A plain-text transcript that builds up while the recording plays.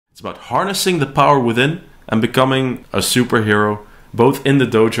It's about harnessing the power within and becoming a superhero, both in the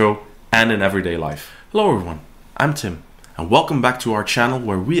dojo and in everyday life. Hello everyone, I'm Tim, and welcome back to our channel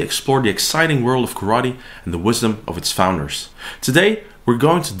where we explore the exciting world of karate and the wisdom of its founders. Today, we're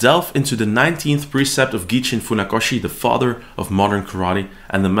going to delve into the 19th precept of Gichin Funakoshi, the father of modern karate,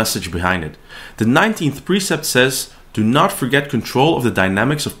 and the message behind it. The 19th precept says, do not forget control of the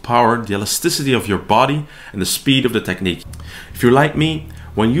dynamics of power, the elasticity of your body, and the speed of the technique. If you're like me,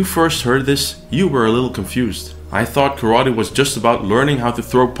 when you first heard this, you were a little confused. I thought karate was just about learning how to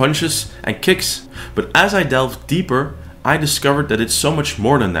throw punches and kicks. But as I delved deeper, I discovered that it's so much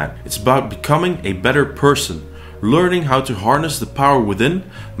more than that. It's about becoming a better person, learning how to harness the power within,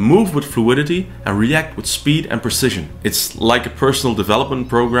 move with fluidity, and react with speed and precision. It's like a personal development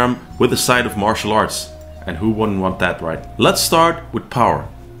program with a side of martial arts. And who wouldn't want that, right? Let's start with power,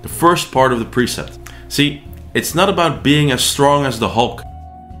 the first part of the precept. See, it's not about being as strong as the Hulk,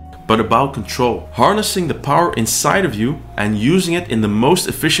 but about control. Harnessing the power inside of you and using it in the most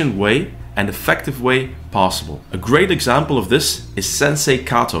efficient way and effective way possible. A great example of this is Sensei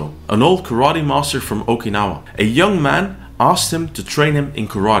Kato, an old karate master from Okinawa. A young man asked him to train him in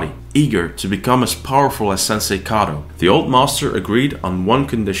karate, eager to become as powerful as Sensei Kato. The old master agreed on one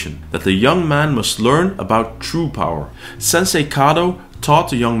condition, that the young man must learn about true power. Sensei Kato taught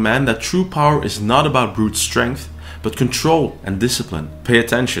the young man that true power is not about brute strength, but control and discipline. Pay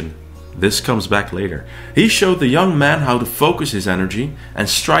attention, this comes back later. He showed the young man how to focus his energy and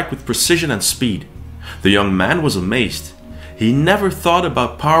strike with precision and speed. The young man was amazed. He never thought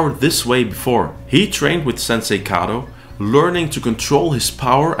about power this way before. He trained with Sensei Kato, learning to control his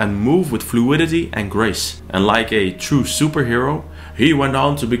power and move with fluidity and grace. And like a true superhero, he went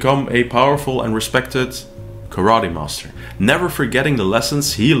on to become a powerful and respected karate master, never forgetting the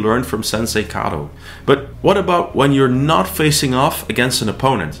lessons he learned from Sensei Kato. But what about when you're not facing off against an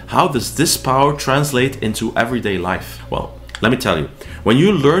opponent? How does this power translate into everyday life? Well, let me tell you, when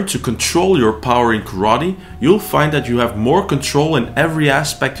you learn to control your power in karate, you'll find that you have more control in every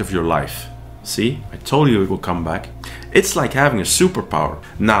aspect of your life. See, I told you it will come back. It's like having a superpower.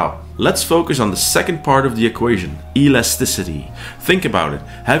 Now, let's focus on the second part of the equation, elasticity. Think about it.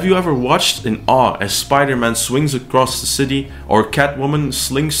 Have you ever watched in awe as Spider-Man swings across the city or Catwoman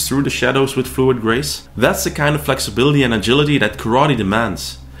slinks through the shadows with fluid grace? That's the kind of flexibility and agility that karate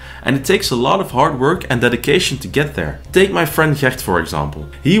demands. And it takes a lot of hard work and dedication to get there. Take my friend Gert for example.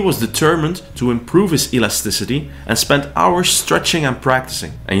 He was determined to improve his elasticity and spent hours stretching and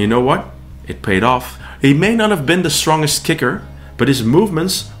practicing. And you know what? It paid off. He may not have been the strongest kicker, but his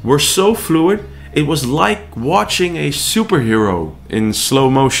movements were so fluid, it was like watching a superhero in slow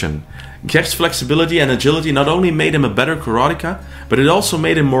motion. Gert's flexibility and agility not only made him a better karateka, but it also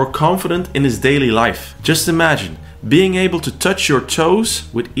made him more confident in his daily life. Just imagine being able to touch your toes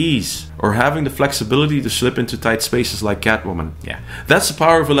with ease, or having the flexibility to slip into tight spaces like Catwoman. Yeah, that's the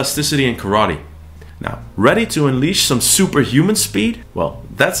power of elasticity in karate. Now, ready to unleash some superhuman speed? Well,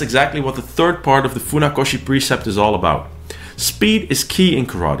 that's exactly what the third part of the Funakoshi precept is all about. Speed is key in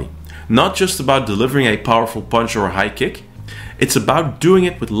karate. Not just about delivering a powerful punch or a high kick. It's about doing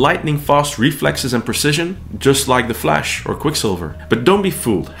it with lightning fast reflexes and precision, just like the Flash or Quicksilver. But don't be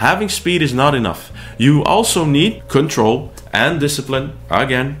fooled, having speed is not enough. You also need control and discipline,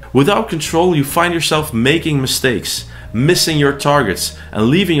 again. Without control, you find yourself making mistakes, missing your targets, and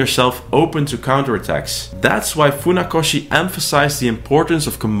leaving yourself open to counterattacks. That's why Funakoshi emphasized the importance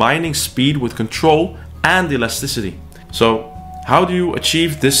of combining speed with control and elasticity. So, how do you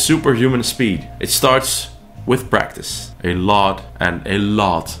achieve this superhuman speed? It starts with practice. A lot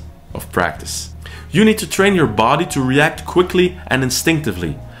of practice. You need to train your body to react quickly and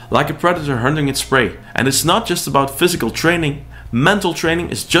instinctively, like a predator hunting its prey. And it's not just about physical training. Mental training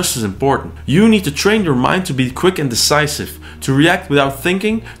is just as important. You need to train your mind to be quick and decisive, to react without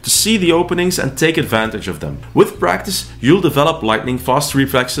thinking, to see the openings and take advantage of them. With practice, you'll develop lightning fast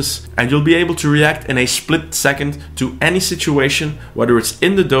reflexes and you'll be able to react in a split second to any situation, whether it's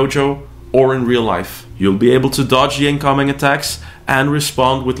in the dojo or in real life. You'll be able to dodge the incoming attacks and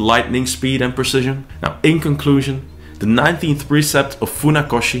respond with lightning speed and precision. Now, in conclusion, the 19th precept of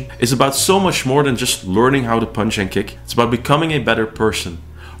Funakoshi is about so much more than just learning how to punch and kick. It's about becoming a better person,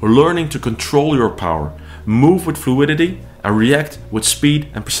 learning to control your power, move with fluidity, and react with speed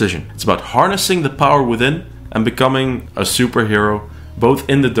and precision. It's about harnessing the power within and becoming a superhero, both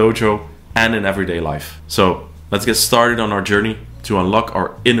in the dojo and in everyday life. So let's get started on our journey to unlock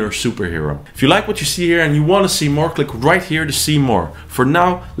our inner superhero. If you like what you see here and you want to see more, click right here to see more. For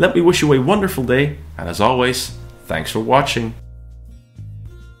now, let me wish you a wonderful day, and as always, thanks for watching.